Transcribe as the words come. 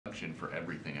for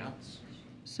everything else.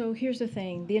 So here's the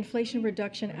thing, the Inflation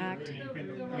Reduction Act. The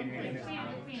Queen has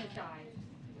died.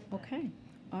 Okay,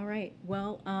 all right,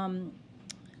 well,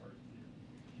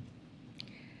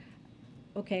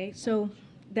 okay, so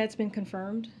that's been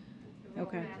confirmed?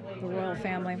 Okay, the royal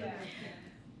family.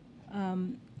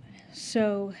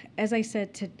 So, as I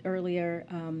said earlier,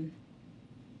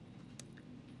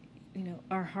 you know,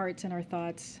 our hearts and our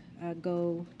thoughts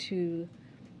go to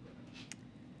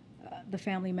the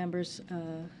family members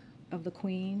of the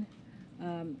Queen,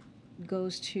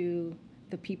 goes to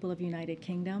the people of United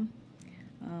Kingdom.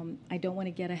 I don't want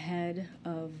to get ahead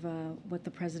of what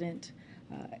the President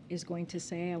is going to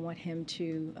say. I want him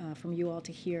to, from you all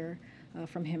to hear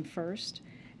from him first,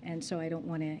 and so I don't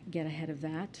want to get ahead of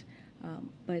that.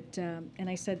 And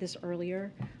I said this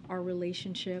earlier, our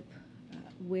relationship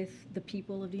with the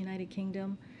people of the United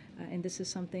Kingdom, and this is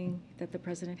something that the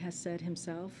President has said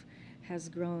himself, has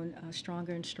grown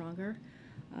stronger and stronger.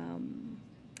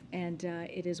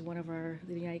 It is one of the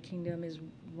United Kingdom is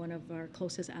one of our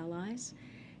closest allies.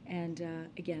 And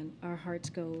again, our hearts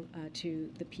go to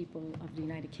the people of the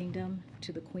United Kingdom,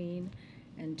 to the Queen,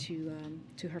 and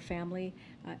to her family.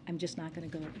 I'm just not going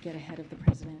to get ahead of the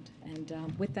President.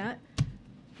 And with that,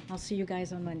 I'll see you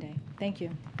guys on Monday. Thank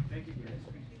you. Thank you,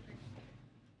 guys.